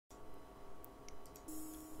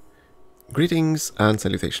Greetings and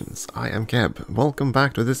salutations, I am Keb. Welcome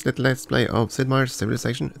back to this little let's play of Sid Meier's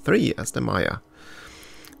Civilization 3 as the Maya.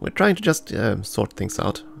 We're trying to just sort things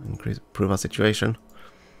out, improve our situation.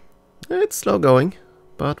 It's slow going,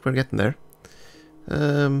 but we're getting there.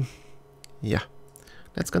 Yeah,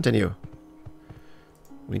 let's continue.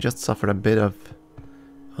 We just suffered a bit of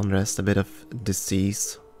unrest, a bit of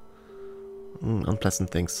disease. Unpleasant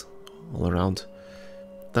things all around.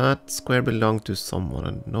 That square belonged to someone.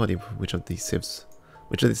 I have no idea which of these civs,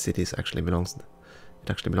 which of these cities actually belongs. It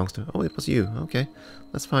actually belongs to. Oh, it was you. Okay,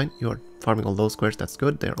 that's fine. You're farming all those squares. That's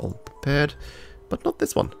good. They're all prepared, but not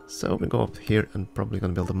this one. So we go up here and probably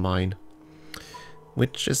gonna build a mine,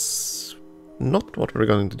 which is not what we're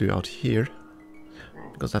going to do out here,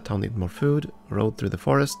 because that town needs more food. Road through the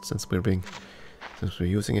forest, since we're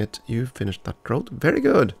using it. You finished that road. Very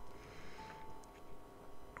good.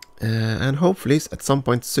 And hopefully at some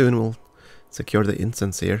point soon we'll secure the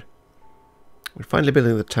incense here. We're finally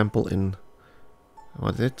building the temple in,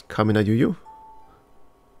 what is it? Kaminal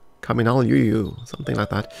Yuyu, something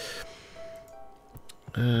like that.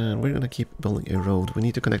 And we're gonna keep building a road. We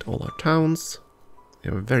need to connect all our towns.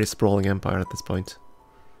 We have a very sprawling empire at this point.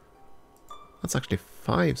 That's actually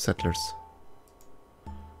 5 settlers.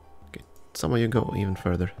 Okay, some of you go even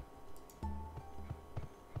further.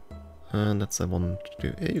 And that's the one to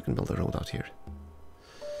do. Yeah, you can build a road out here.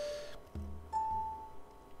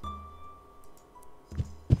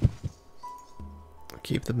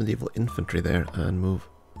 Keep the medieval infantry there and move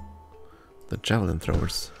the javelin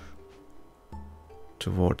throwers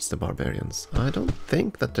towards the barbarians. I don't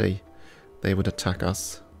think that they would attack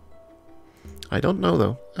us. I don't know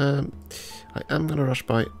though. I am gonna rush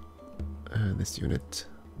by this unit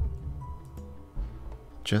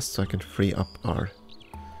just so I can free up our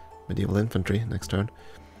medieval infantry next turn.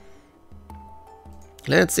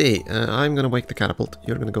 Let's see. I'm gonna wake the catapult.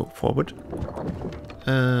 You're gonna go forward,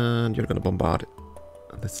 and you're gonna bombard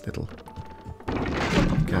this little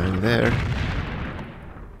gang there.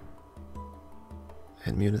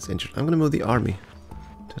 And Munit's injured. I'm gonna move the army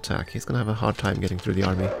to attack. He's gonna have a hard time getting through the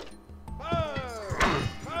army.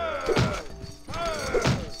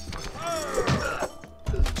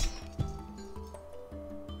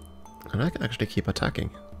 And I can actually keep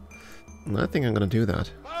attacking. And I think I'm gonna do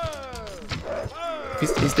that.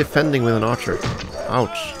 He's defending with an archer.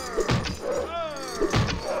 Ouch.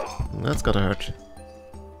 That's gotta hurt.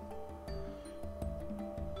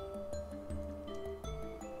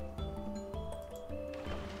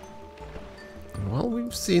 Well,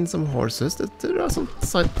 we've seen some horses. There are some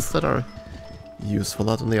sites that are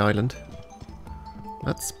useful out on the island.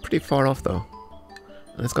 That's pretty far off though.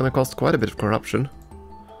 And it's gonna cost quite a bit of corruption.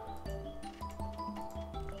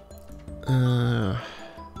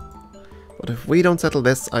 But if we don't settle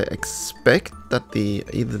this, I expect that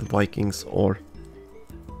either the Vikings or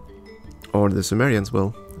the Sumerians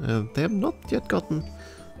will. They have not yet gotten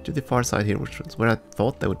to the far side here, which is where I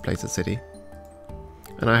thought they would place a city.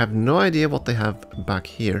 And I have no idea what they have back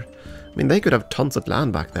here. I mean, they could have tons of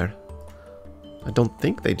land back there. I don't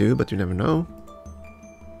think they do, but you never know.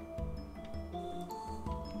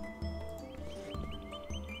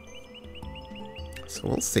 So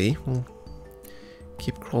we'll see. We'll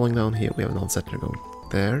keep crawling down here. We have an non-settler going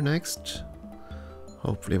there next.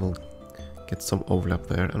 Hopefully we'll get some overlap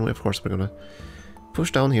there. And of course we're gonna push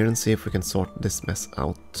down here and see if we can sort this mess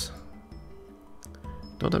out.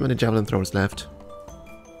 Don't have many javelin throwers left.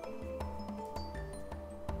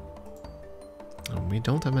 And we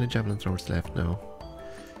don't have many javelin throwers left now.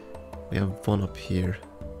 We have one up here,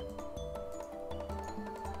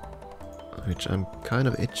 which I'm kind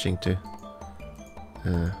of itching to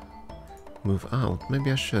move out.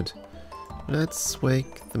 Maybe I should. Let's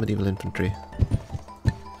wake the medieval infantry.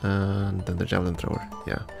 And then the javelin thrower.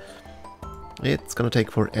 Yeah. It's gonna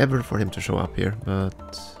take forever for him to show up here,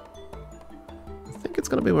 but I think it's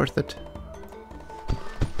gonna be worth it.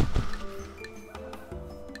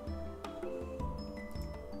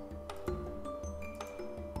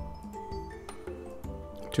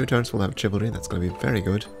 Two turns we'll have chivalry. That's gonna be very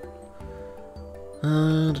good.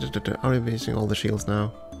 Are we using all the shields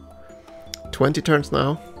now? 20 turns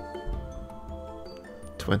now.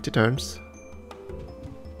 20 turns.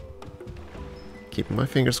 Keeping my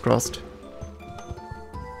fingers crossed.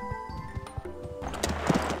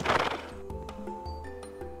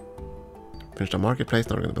 Finished our marketplace.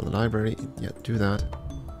 Now we're going to build a library. Yeah, do that.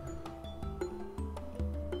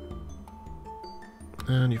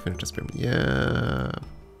 And you finished the experiment. Yeah.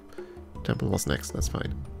 Temple was next. That's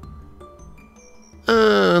fine.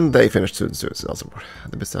 And they finished soon also.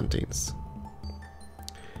 The Byzantines.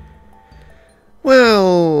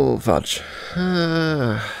 Well, fudge.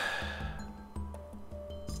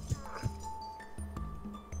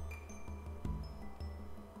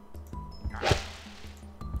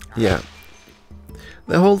 Yeah.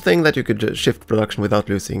 The whole thing that you could shift production without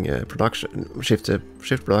losing shift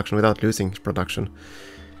production without losing production,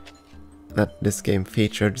 that this game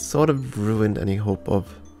featured, sort of ruined any hope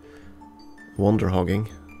of wonder hogging.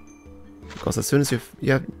 Because as soon as you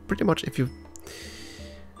have pretty much, if you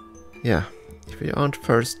aren't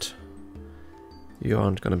first, you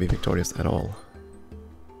aren't gonna be victorious at all.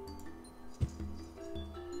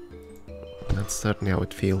 That's certainly how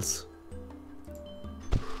it feels.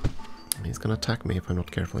 He's gonna attack me if I'm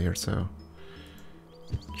not careful here, so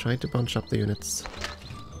try to bunch up the units.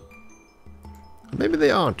 Maybe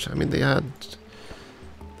they aren't. I mean,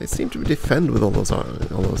 they seem to defend with all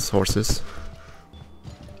those horses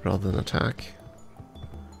rather than attack,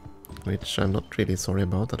 which I'm not really sorry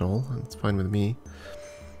about at all. It's fine with me.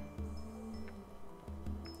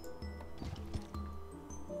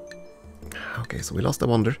 Okay, so we lost a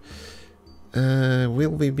wonder.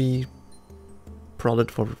 Will we be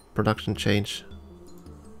prodded for production change?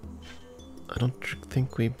 I don't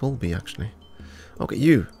think we will be, actually. Okay,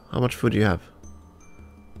 you! How much food do you have?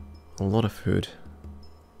 A lot of food.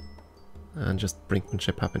 And just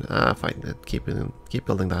brinkmanship happen. Ah, fine. Keep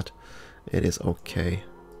building that. It is okay.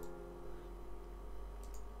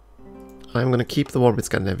 I'm gonna keep the war with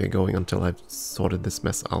Scandinavia going until I've sorted this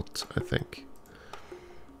mess out, I think.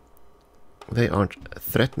 They aren't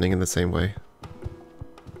threatening in the same way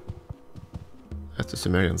as the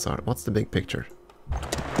Sumerians are. What's the big picture?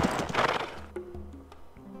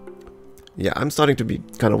 Yeah, I'm starting to be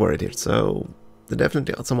kind of worried here. So there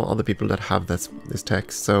definitely are some other people that have this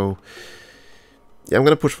tech. So yeah, I'm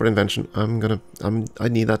gonna push for invention. I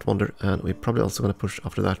need that wonder, and we're probably also gonna push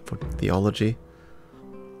after that for theology.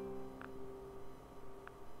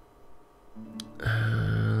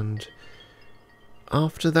 And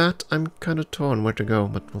after that, I'm kind of torn where to go,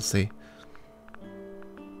 but we'll see.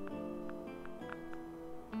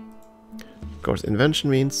 Of course, invention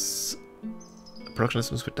means production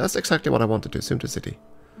systems. That's exactly what I wanted to do. Soon to city.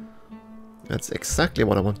 That's exactly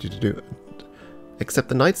what I want you to do. Except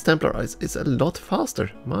the Knights Templar is a lot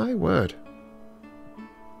faster. My word.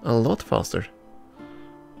 A lot faster.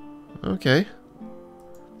 Okay.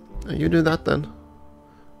 You do that then.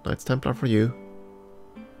 Knights Templar for you.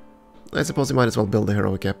 I suppose you might as well build the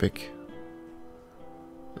heroic epic.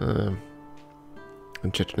 In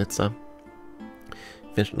Chichen Itza.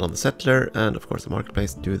 Finish another settler, and of course the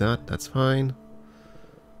marketplace. Do that, that's fine.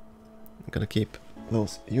 I'm gonna keep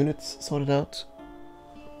those units sorted out.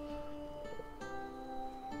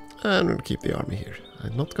 And we'll keep the army here.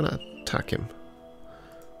 I'm not gonna attack him.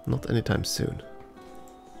 Not anytime soon.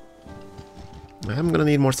 I am gonna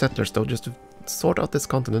need more settlers though, just to sort out this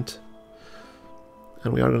continent.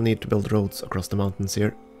 And we are gonna need to build roads across the mountains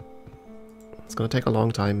here. It's gonna take a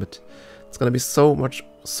long time, but it's gonna be so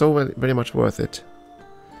very much worth it.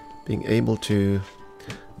 Being able to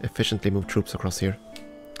efficiently move troops across here.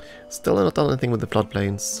 Still not done anything with the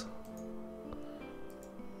floodplains.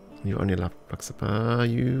 You only left Praxapa.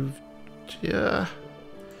 Yeah.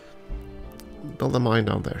 Build a mine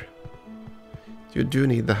down there. You do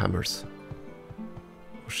need the hammers.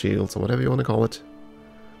 Or shields, or whatever you want to call it.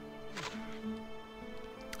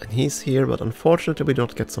 And he's here, but unfortunately we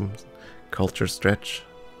don't get some culture stretch.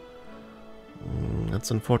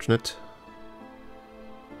 That's unfortunate.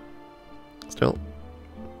 Still.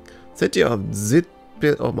 City of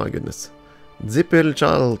Zippil... Oh my goodness.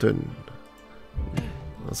 Zippilchaltun.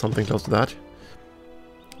 Something close to that.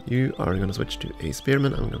 You are going to switch to a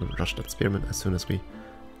spearman. I'm going to rush that spearman as soon as we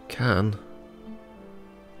can.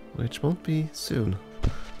 Which won't be soon.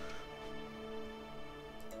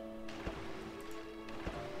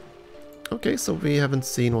 Okay, so we haven't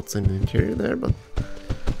seen what's in the interior there, but...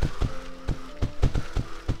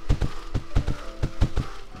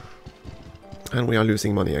 And we are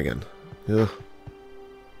losing money again. Ugh.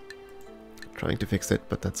 Trying to fix it,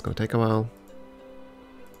 but that's gonna take a while.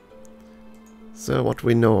 So what do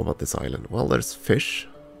we know about this island? Well, there's fish,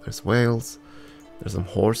 there's whales, there's some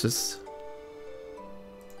horses.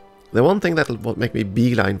 The one thing that'll make me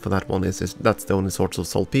beeline for that one is that's the only source of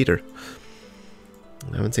saltpeter.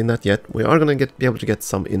 I haven't seen that yet. We are gonna be able to get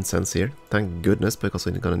some incense here. Thank goodness, because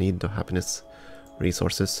we're gonna need the happiness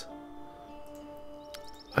resources.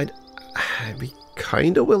 I'd be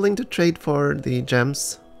kind of willing to trade for the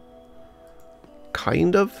gems.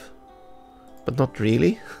 Kind of, but not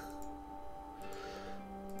really.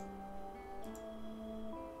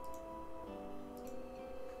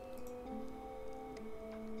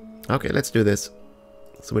 Okay, let's do this.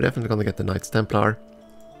 So we're definitely gonna get the Knights Templar.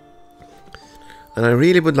 And I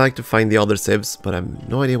really would like to find the other civs, but I have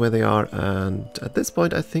no idea where they are, and at this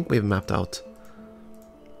point I think we've mapped out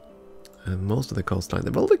most of the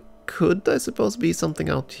coastline. Well, there could, I suppose, be something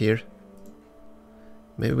out here.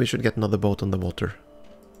 Maybe we should get another boat on the water.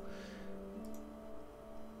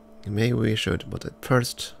 Maybe we should, but at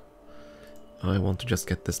first I want to just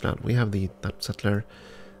get this down. We have that settler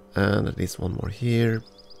and at least one more here.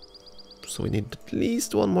 So we need at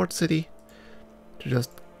least one more city to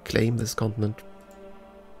just claim this continent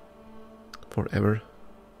forever.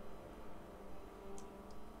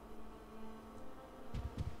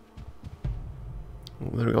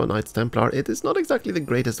 There we go, Knights Templar. It is not exactly the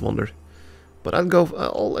greatest wonder, but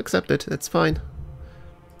I'll accept it. It's fine.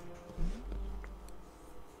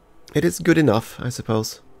 It is good enough, I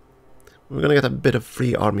suppose. We're gonna get a bit of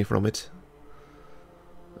free army from it.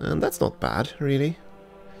 And that's not bad, really.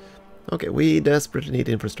 Okay, we desperately need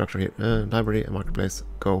infrastructure here. Library and marketplace,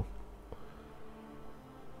 go.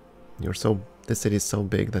 This city is so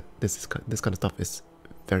big that this kind of stuff is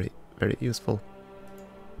very, very useful.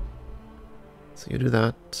 So you do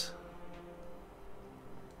that.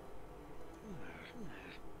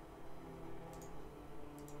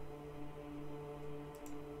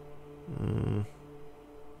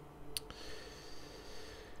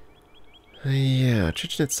 Yeah,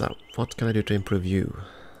 Chichen Itza. What can I do to improve you?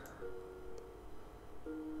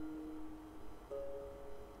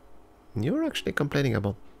 You're actually complaining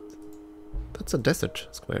about... That's a desert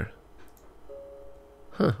square.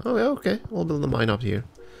 Huh, oh yeah, okay. We'll build a mine out here.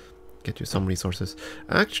 Get you some resources.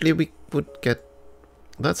 Actually, we would get...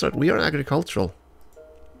 That's right, we are agricultural.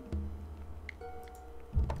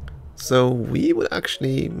 So we would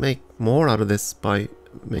actually make more out of this by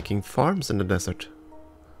making farms in the desert.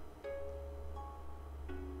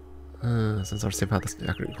 Since our civ had this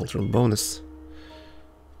agricultural bonus.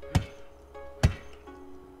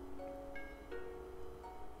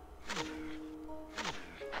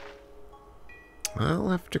 I'll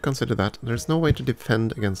have to consider that. There's no way to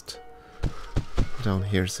defend against down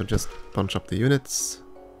here, so just bunch up the units.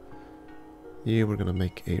 You were gonna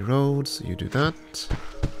make a road, so you do that.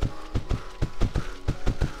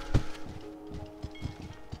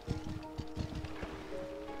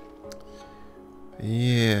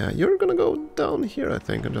 Yeah, you're gonna go down here, I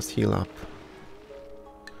think, and just heal up.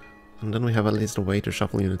 And then we have at least a way to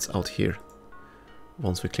shuffle units out here.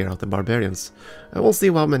 Once we clear out the barbarians. And we'll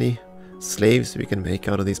see how many slaves we can make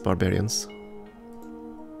out of these barbarians.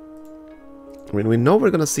 I mean, we know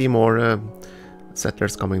we're gonna see more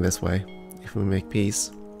settlers coming this way if we make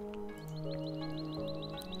peace.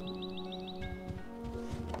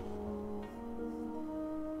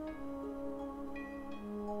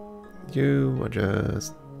 You are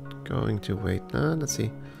just going to wait. Let's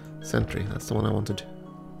see. Sentry, that's the one I wanted.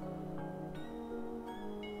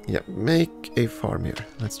 Yeah, make a farm here.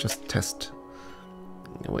 Let's just test.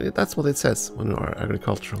 That's what it says when we are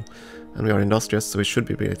agricultural. And we are industrious, so we should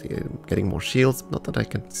be getting more shields. Not that I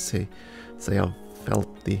can say I've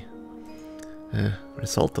felt the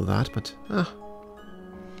result of that, but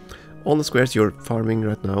all the squares you're farming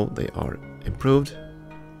right now, they are improved.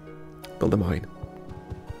 Build a mine.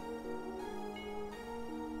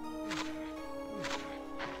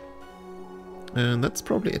 And that's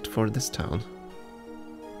probably it for this town.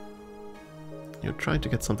 You're trying to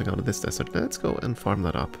get something out of this desert. Let's go and farm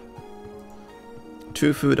that up.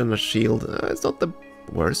 2 food and a shield. It's not the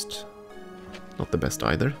worst. Not the best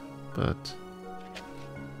either, but...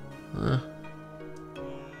 I'll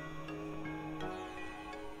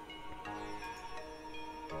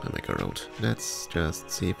make a road. Let's just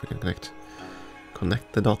see if we can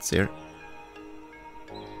connect the dots here.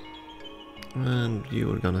 And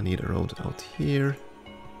you are gonna need a road out here.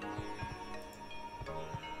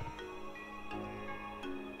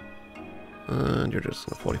 And you're just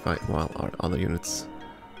gonna fortify while our other units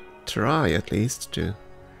try at least to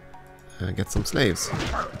get some slaves.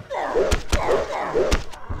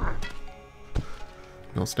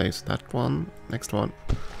 No slaves, that one. Next one.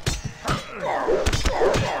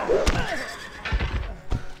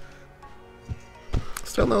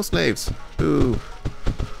 Still no slaves. Ooh.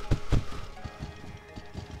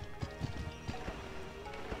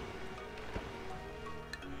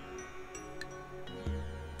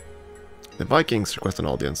 The Vikings request an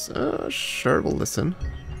audience. Sure, we'll listen.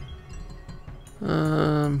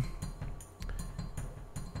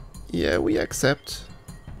 Yeah, we accept.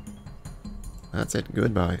 That's it,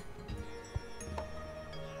 goodbye.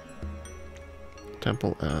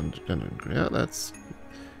 Temple and yeah, that's...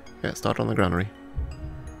 Yeah, start on the granary.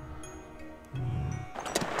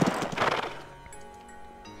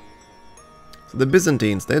 So the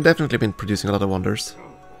Byzantines, they've definitely been producing a lot of wonders.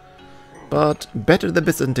 But better the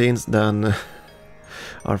Byzantines than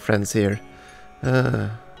our friends here.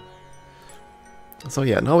 So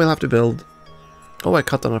yeah, now we'll have to build... Oh, I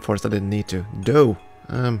cut down a forest I didn't need to. Dough.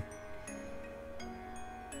 And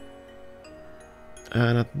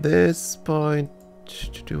at this point,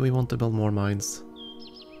 do we want to build more mines?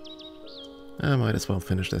 I might as well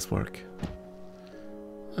finish this work.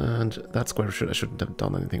 And that square I shouldn't have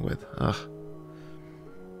done anything with.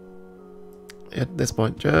 At this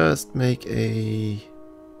point, just make a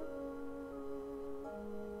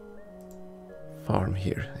farm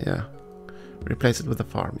here. Yeah. Replace it with a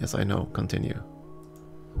farm. Yes, I know. Continue.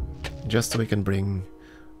 Just so we can bring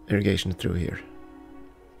irrigation through here.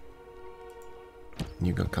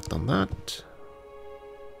 You can cut on that.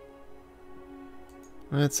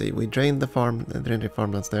 Let's see. We drained the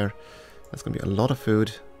farmlands there. That's going to be a lot of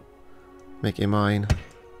food. Make a mine.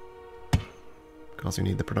 Because you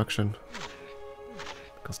need the production.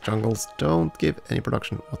 Because jungles don't give any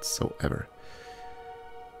production whatsoever.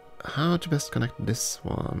 How to best connect this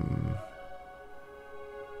one?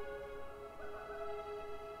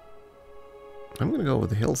 I'm going to go with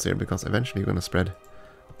the hills here because eventually you're going to spread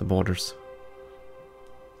the borders.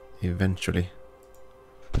 Eventually.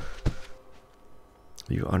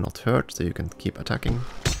 You are not hurt, so you can keep attacking.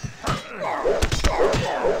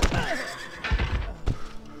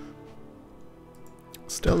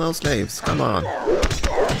 Still no slaves, come on.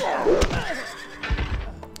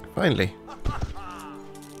 Finally.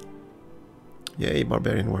 Yay,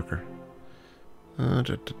 barbarian worker.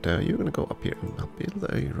 You're gonna go up here and I'll build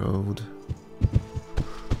a road.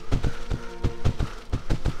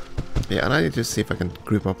 Yeah, and I need to see if I can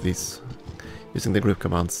group up these using the group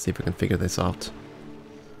commands, see if I can figure this out.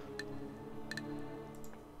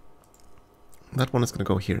 That one is gonna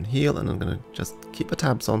go here and heal, and I'm gonna just keep a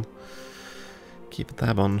tab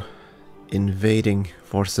on invading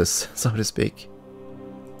forces, so to speak.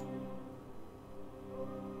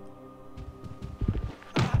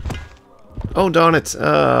 Oh darn it!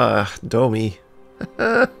 Domi.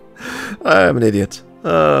 I am an idiot.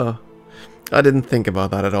 Oh, I didn't think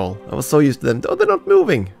about that at all. I was so used to them. Oh, they're not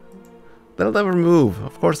moving. They'll never move.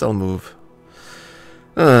 Of course they'll move.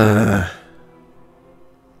 Oh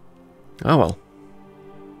well.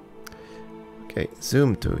 Okay,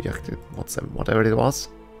 zoom to whatever it was.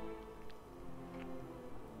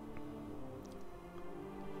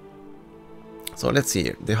 So let's see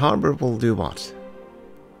here. The harbor will do what?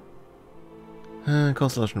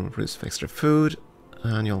 Coastal ocean will produce extra food,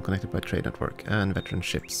 and you're all connected by trade network and veteran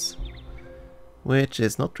ships, which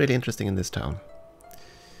is not really interesting in this town.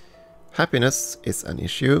 Happiness is an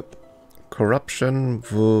issue. Corruption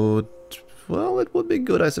would... Well, it would be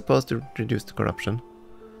good, I suppose, to reduce the corruption.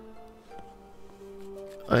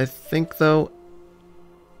 I think, though...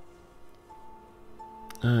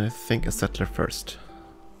 I think a settler first.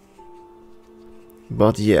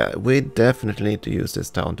 But yeah, we definitely need to use this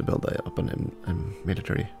town to build up a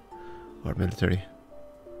military.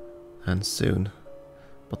 And soon.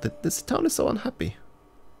 But this town is so unhappy.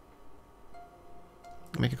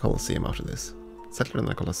 Make a Colosseum out of this. Settler in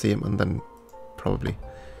a Colosseum and then probably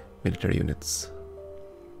military units.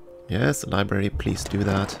 Yes, library, please do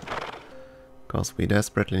that. Because we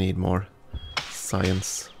desperately need more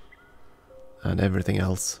science and everything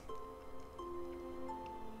else.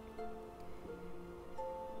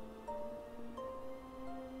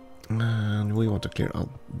 And we want to clear out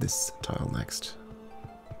this tile next.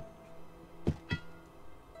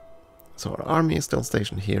 So our army is still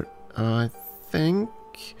stationed here. I think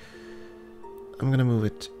I'm gonna move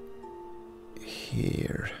it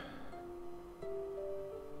here.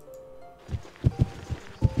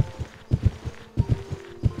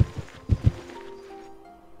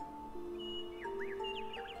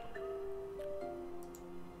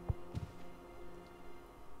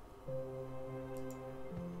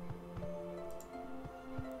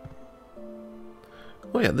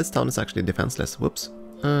 Oh yeah, this town is actually defenseless. Whoops.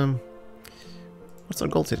 What's our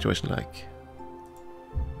gold situation like?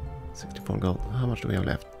 64 gold. How much do we have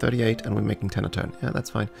left? 38, and we're making 10 a turn. Yeah, that's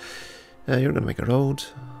fine. You're gonna make a road.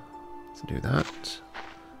 So do that.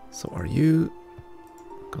 So are you.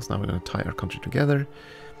 Because now we're gonna tie our country together.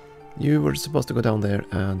 You were supposed to go down there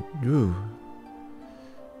and... Ooh.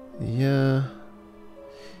 Yeah.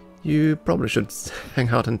 You probably should hang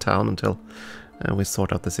out in town until we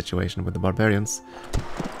sort out the situation with the barbarians.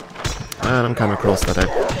 And I'm kind of cross that I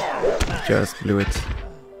just blew it.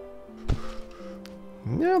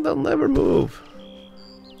 Yeah, they'll never move.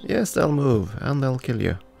 Yes, they'll move, and they'll kill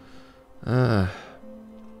you. Well,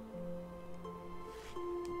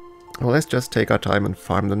 let's just take our time and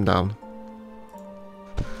farm them down.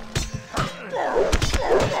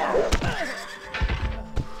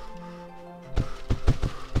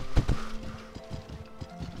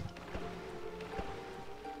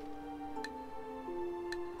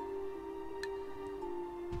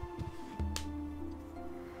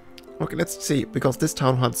 Okay, let's see, because this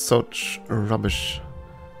town had such rubbish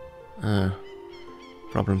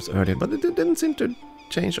problems earlier, but it didn't seem to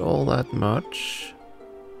change all that much.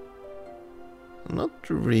 Not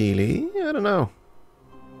really, I don't know.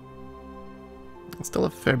 It's still a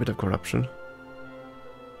fair bit of corruption.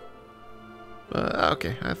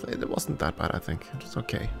 Okay, it wasn't that bad, I think. It's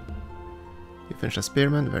okay. You finished a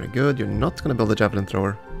spearman, very good. You're not gonna build a javelin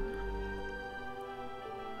thrower.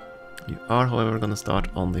 You are, however, gonna start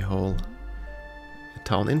on the whole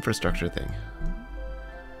town infrastructure thing.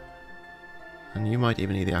 And you might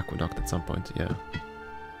even need the aqueduct at some point, yeah.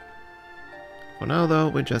 For now, though,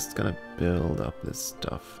 we're just gonna build up this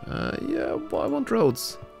stuff. Yeah, I want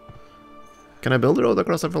roads. Can I build a road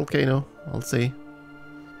across a volcano? I'll see.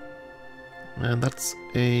 And that's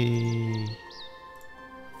a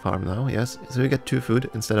farm now, yes. So we get 2 food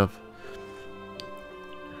instead of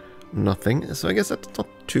nothing. So I guess that's not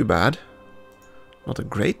too bad. Not a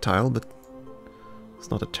great tile, but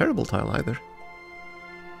it's not a terrible tile either.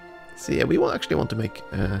 See, yeah, we will actually want to make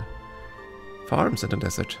farms in the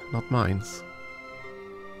desert, not mines.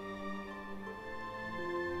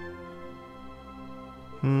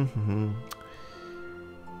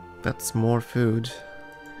 That's more food.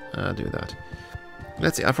 Do that.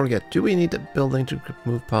 Let's see, I forget. Do we need a building to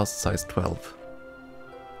move past size 12?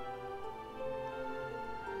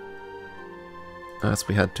 As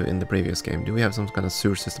we had to in the previous game. Do we have some kind of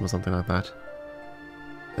sewer system or something like that?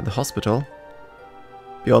 At the hospital?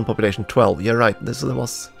 Beyond population 12. Yeah, right. There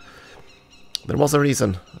was a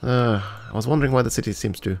reason. I was wondering why the city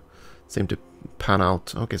seem to pan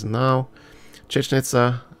out. Okay, so now Chichen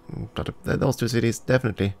Itza, those 2 cities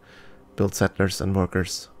definitely build settlers and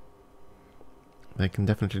workers. They can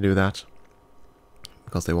definitely do that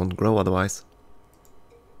because they won't grow otherwise.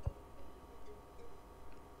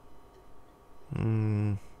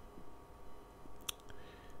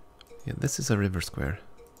 Yeah, this is a river square.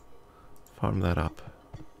 Farm that up.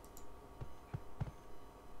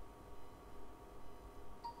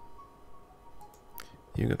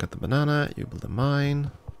 You go get the banana, you build a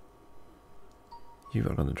mine. You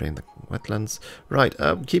are gonna drain the wetlands. Right,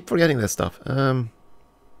 keep forgetting this stuff.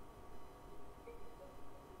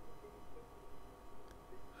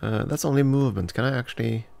 That's only movement. Can I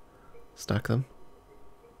actually stack them?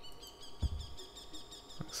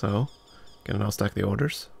 So, can I now stack the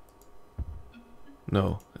orders?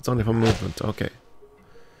 No, it's only for movement. Okay.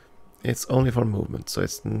 It's only for movement, so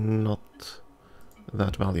it's not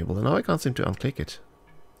that valuable. And now I can't seem to unclick it.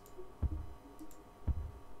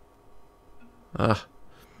 Ah.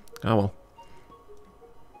 Oh well.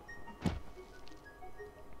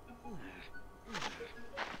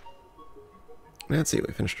 Let's see,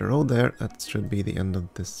 we finished the road there. That should be the end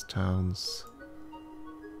of this town's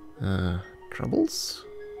troubles.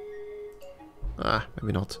 Ah,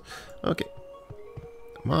 maybe not. Okay.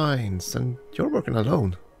 Mines, and you're working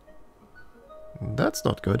alone. That's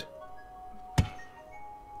not good.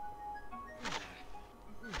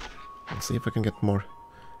 Let's see if I can get more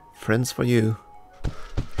friends for you.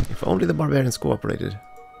 If only the barbarians cooperated.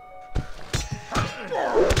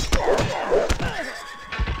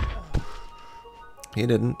 He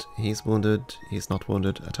didn't. He's wounded. He's not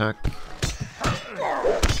wounded. Attack.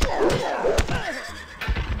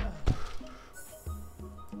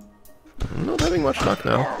 I'm not having much luck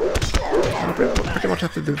now. I pretty much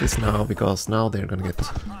have to do this now, because now they're gonna get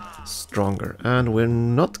stronger. And we're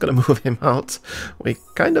not gonna move him out. We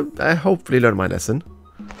kind of... I hopefully learn my lesson.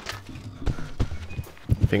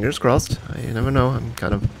 Fingers crossed. You never know.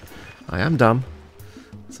 I am dumb.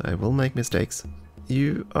 So I will make mistakes.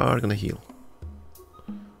 You are gonna heal.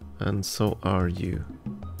 And so are you.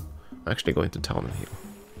 Actually going to town and heal.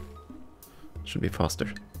 Should be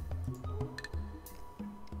faster.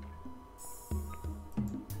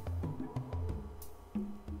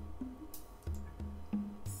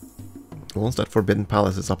 Once that Forbidden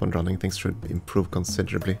Palace is up and running, things should improve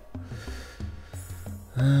considerably.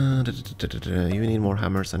 You need more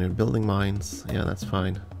hammers and you're building mines. Yeah, that's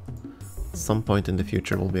fine. At some point in the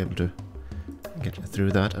future we'll be able to get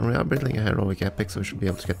through that. And we are building a heroic epic, so we should be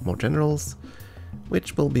able to get more generals,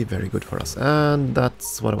 which will be very good for us. And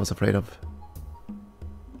that's what I was afraid of.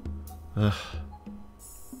 Ugh.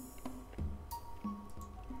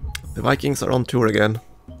 The Vikings are on tour again.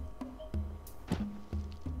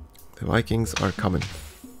 The Vikings are coming.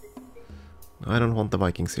 I don't want the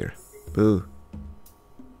Vikings here. Boo.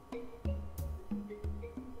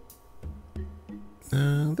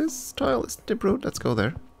 This tile isn't improved. Let's go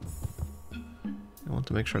there. I want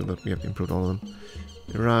to make sure that we have improved all of them.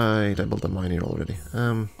 Right, I built a mine here already.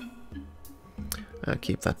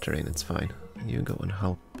 Keep that terrain, it's fine. You go and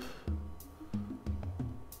help.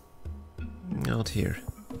 Out here.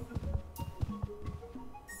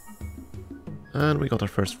 And we got our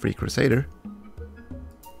first free crusader.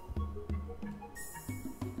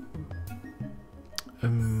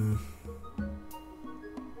 Move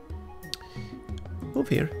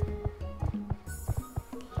here.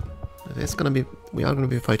 It's gonna be. We are gonna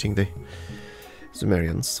be fighting the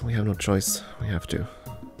Sumerians. We have no choice. We have to.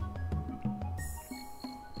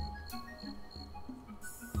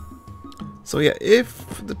 So yeah,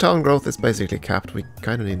 if the town growth is basically capped, we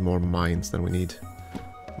kind of need more mines than we need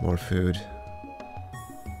more food.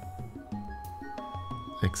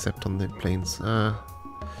 Except on the plains.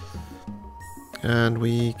 And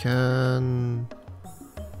we can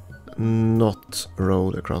not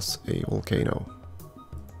road across a volcano.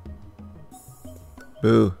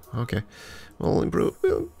 Boo. Okay. We'll improve.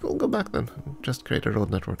 We'll go back then. Just create a road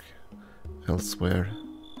network elsewhere.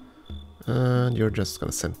 And you're just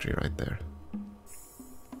gonna sentry right there.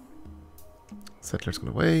 Settler's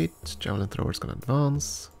gonna wait. Javelin thrower's gonna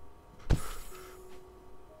advance.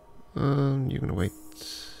 You're gonna wait.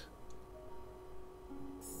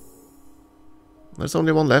 There's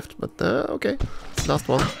only one left, but okay. It's the last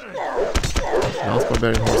one. Last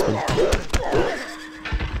barbarian horseman.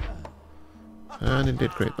 And it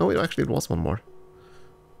did great. Oh, actually it was one more.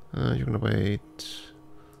 You're gonna wait.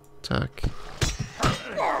 Attack.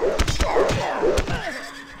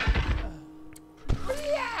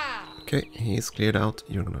 Okay, he's cleared out.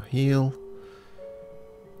 You're gonna heal.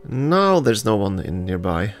 Now there's no one in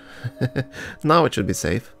nearby. Now it should be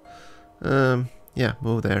safe. Yeah,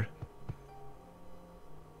 move there.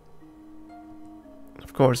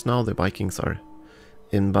 Of course, now the Vikings are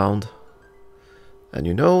inbound. And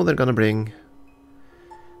you know they're gonna bring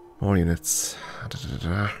more units.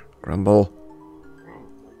 Grumble.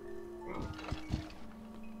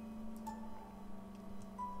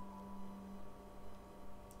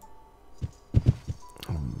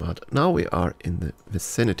 But now we are in the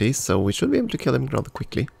vicinity, so we should be able to kill him rather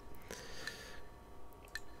quickly.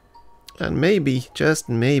 And maybe, just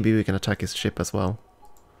maybe, we can attack his ship as well.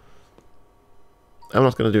 I'm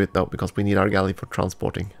not going to do it though, because we need our galley for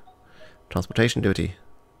transportation duty,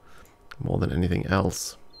 more than anything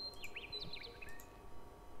else.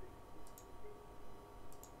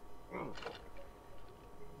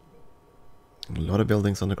 A lot of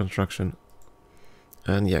buildings under construction.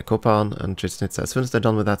 And yeah, Kopan and Chisnitz, as soon as they're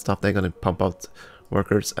done with that stuff, they're going to pump out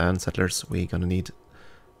workers and settlers. We're going to need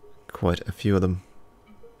quite a few of them.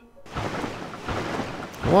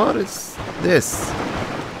 What is this?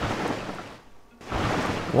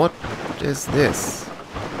 What is this?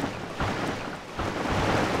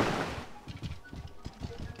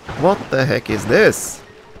 What the heck is this?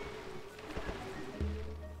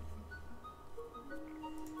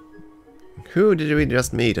 Who did we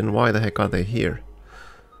just meet and why the heck are they here?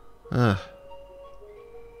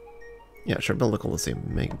 Yeah, sure, build a Colosseum.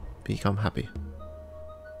 Make become happy.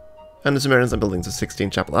 And the Sumerians are building the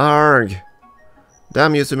 16th chapel. Arg!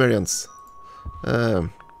 Damn you, Sumerians.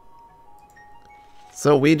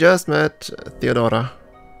 So we just met Theodora.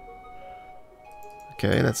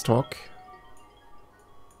 Okay, let's talk.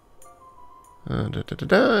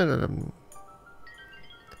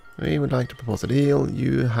 We would like to propose a deal.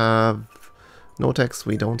 You have no text,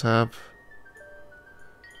 we don't have.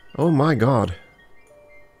 Oh my god.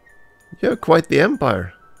 You're quite the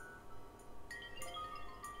empire.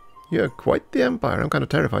 You're quite the empire. I'm kind of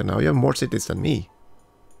terrified now. You have more cities than me.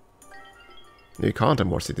 You can't have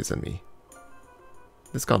more cities than me.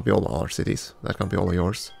 This can't be all our cities. That can't be all of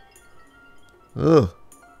yours. Ugh.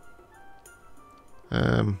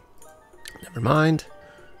 Never mind.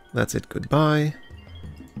 That's it. Goodbye.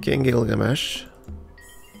 King Gilgamesh.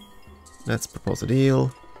 Let's propose a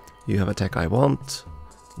deal. You have a tech I want.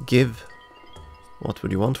 Give. What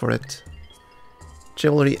would you want for it?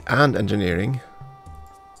 Chivalry and engineering.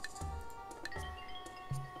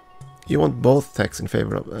 You want both techs in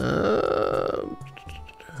favor of...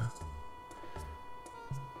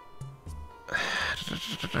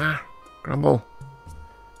 Grumble.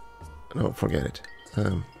 No, forget it.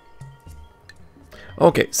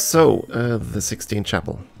 Okay, so the 16th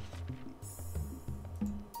chapel.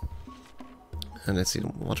 And let's see,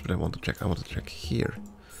 what would I want to check? I want to check here.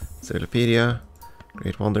 Cyclopedia,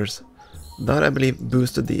 Great Wonders. That, I believe,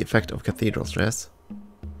 boosted the effect of cathedral stress.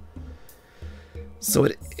 So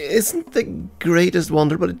it isn't the greatest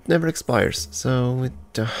wonder, but it never expires. So it...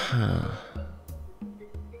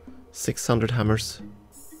 600 hammers.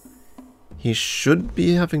 He should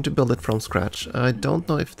be having to build it from scratch. I don't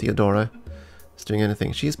know if Theodora is doing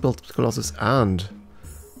anything. She's built Colossus and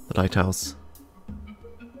the lighthouse.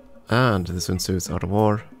 And the Sun Tzu's Art of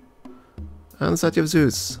War. And the Statue of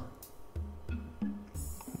Zeus.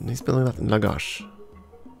 He's building that in Lagash.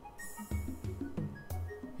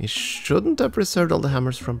 He shouldn't have preserved all the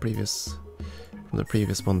hammers from the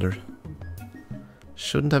previous wonder.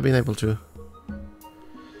 Shouldn't have been able to.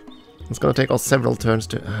 It's gonna take us several turns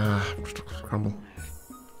to crumble.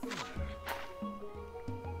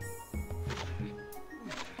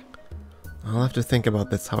 I'll have to think about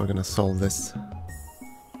this, how we're gonna solve this.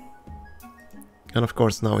 And of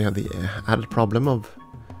course now we have the added problem of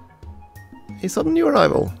a sudden new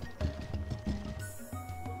arrival.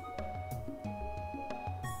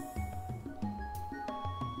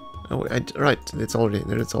 Oh, right, there's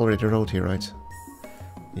already a road here, right?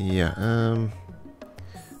 Yeah,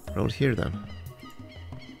 road here then.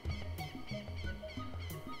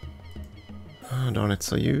 Oh, darn it,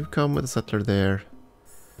 so you come with a settler there.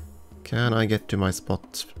 Can I get to my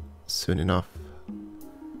spot soon enough?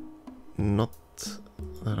 Not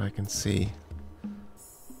that I can see.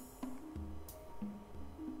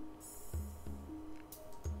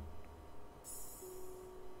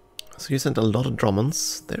 So you sent a lot of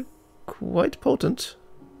Drummonds. They're quite potent.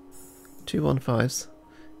 215s.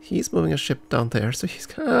 He's moving a ship down there, so he's...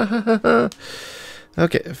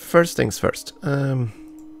 Okay, first things first.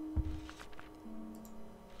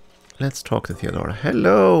 Let's talk to Theodora.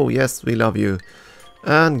 Hello! Yes, we love you.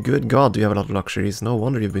 And good God, you have a lot of luxuries. No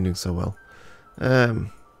wonder you've been doing so well.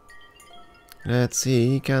 Let's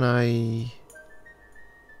see, can I...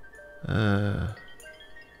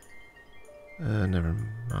 never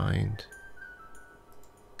mind.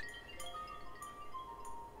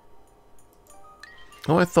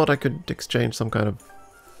 Oh, I thought I could exchange some kind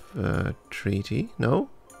of treaty. No?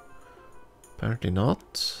 Apparently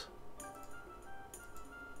not.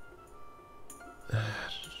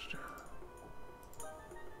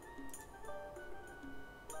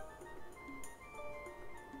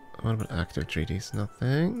 What about active treaties?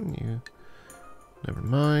 Nothing. You. Never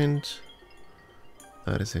mind.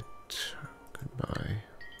 That is it. Goodbye.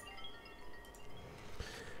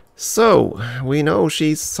 So, we know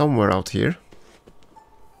she's somewhere out here.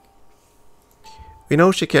 We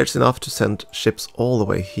know she cares enough to send ships all the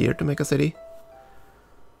way here to make a city.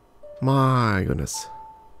 My goodness.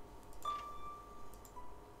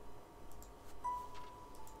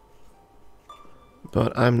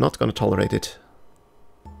 But I'm not gonna tolerate it.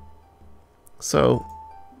 So,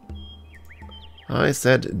 I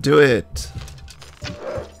said do it!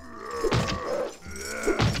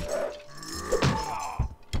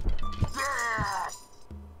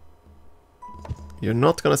 You're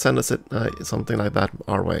not gonna send us something like that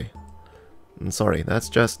our way. I'm sorry, that's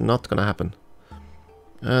just not gonna happen.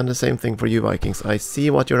 And the same thing for you Vikings. I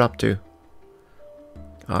see what you're up to.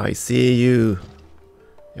 I see you.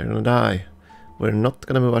 You're gonna die. We're not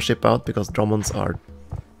gonna move our ship out because Drummonds are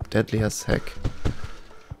deadly as heck.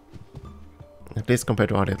 At least compared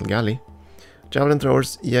to our little galley. Javelin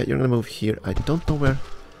throwers, yeah, you're gonna move here. I don't know where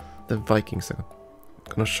the Vikings are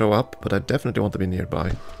gonna show up, but I definitely want to be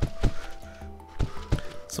nearby.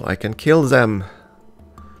 So I can kill them.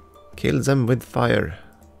 Kill them with fire.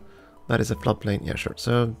 That is a floodplain. Yeah, sure.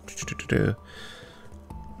 So,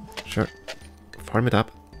 sure. Farm it up.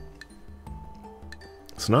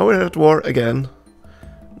 So now we're at war again.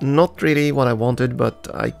 Not really what I wanted, but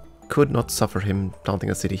I could not suffer him planting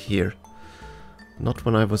a city here. Not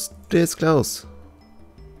when I was this close.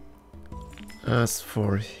 As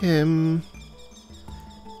for him...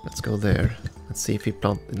 Let's go there. Let's see if he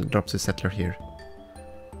drops his settler here.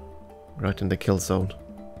 Right in the kill zone.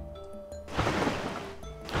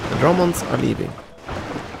 The Drummonds are leaving.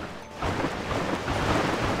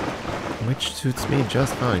 Which suits me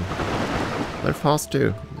just fine. They're fast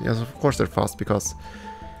too. Yes, of course they're fast because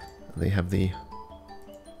they have the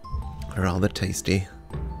rather tasty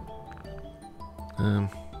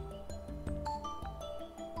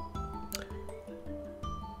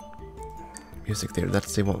music theory.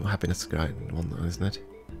 That's the one happiness guide one, isn't it?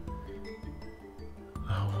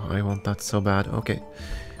 Oh, I want that so bad. Okay.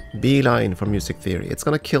 Beeline for music theory. It's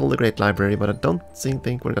gonna kill the Great Library, but I don't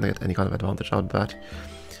think we're gonna get any kind of advantage out of that.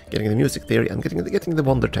 Getting the music theory and getting the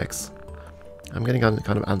wonder text. I'm getting kind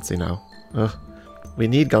of antsy now. Ugh. We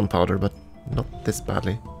need gunpowder, but not this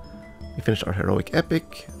badly. We finished our heroic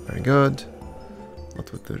epic. Very good. Not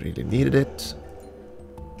that we really needed it.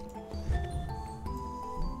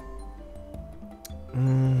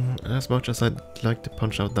 As much as I'd like to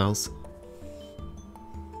punch out those.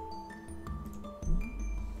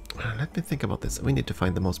 Let me think about this. We need to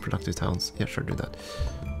find the most productive towns. Yeah, sure, do that.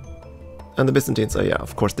 And the Byzantines, yeah,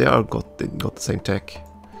 of course, they got the same tech.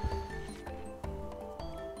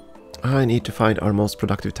 I need to find our most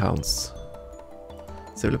productive towns.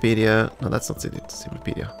 Civilopedia. No, that's not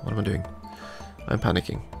Civilopedia. What am I doing? I'm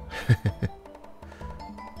panicking.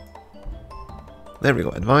 There we go.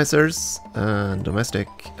 Advisors and domestic,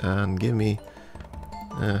 and give me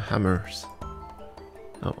hammers.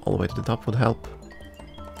 Oh, all the way to the top would help.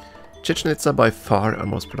 Chichen Itza by far our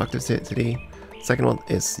most productive city. Second one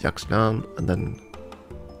is Yaxlan, and then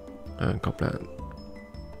Copland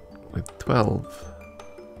with 12.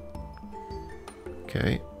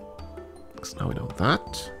 Okay, so now we know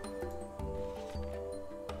that.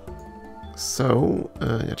 So,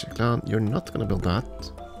 Yaxlan, you're not gonna build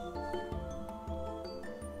that.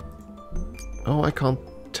 Oh, I can't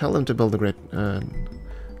tell him to build a great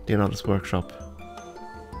Leonardo's workshop.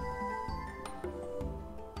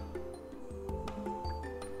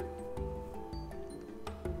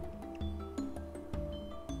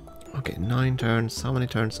 Okay, 9 turns. How many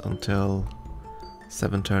turns until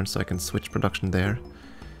 7 turns so I can switch production there?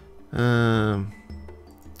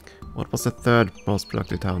 What was the third most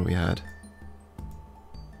productive town we had?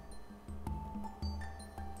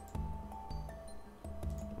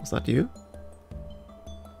 Was that you?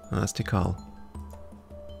 Oh, that's Tikal.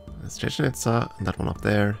 That's Chichen Itza, and that one up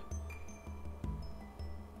there.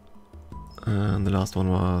 And the last one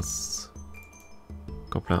was...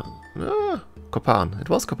 Koplan. Ah, Kopan. It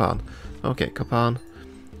was Kopan. Okay, Kopan.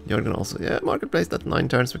 You're gonna also... Yeah, marketplace, that 9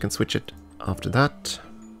 turns. We can switch it after that.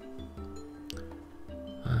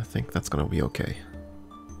 I think that's gonna be okay.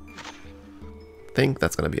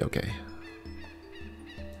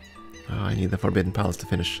 Oh, I need the Forbidden Palace to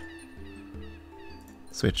finish.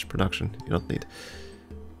 Switch production. You don't need...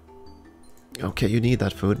 Okay, you need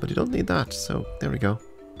that food, but you don't need that. So, there we go.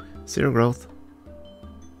 0 growth.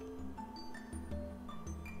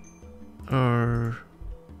 Or...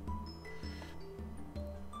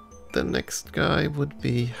 the next guy would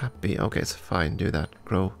be happy. Okay, it's fine. Do that.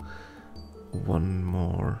 Grow 1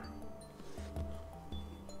 more.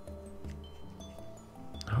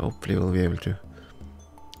 Hopefully we'll be able to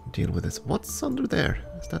deal with this. What's under there?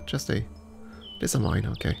 Is that just a... It is a mine,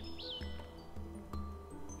 okay.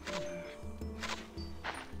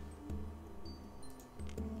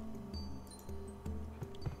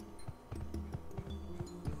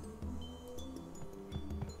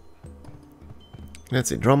 Let's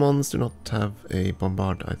see, Drummonds do not have a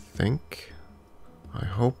bombard, I think. I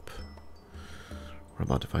hope. We're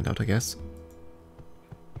about to find out, I guess.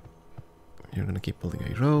 You're gonna keep building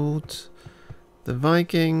a road. The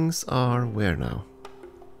Vikings are where now?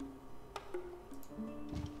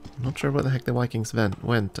 I'm not sure where the heck the Vikings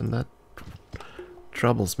went, and that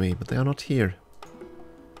troubles me, but they are not here.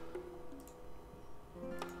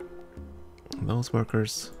 Those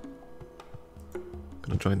workers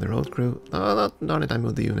gonna join the road crew. Oh, darn it, I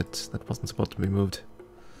moved the unit. That wasn't supposed to be moved.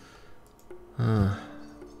 We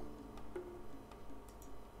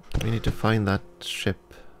need to find that ship.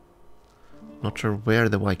 Not sure where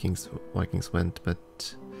the Vikings went,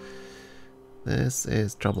 but this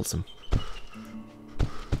is troublesome.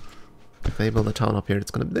 If they build a town up here,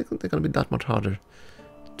 they're gonna be that much harder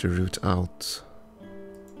to root out.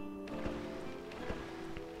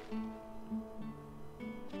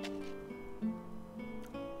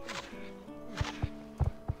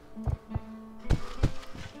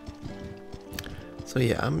 So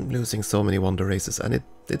yeah, I'm losing so many wonder races, and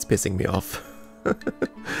it's pissing me off.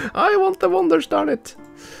 I want the wonders, darn it!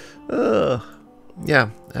 Yeah,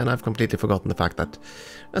 and I've completely forgotten the fact that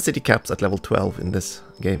a city caps at level 12 in this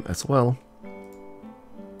game as well.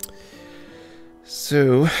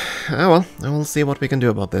 So, well, I will see what we can do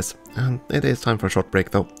about this. And it is time for a short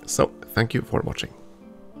break though, so thank you for watching.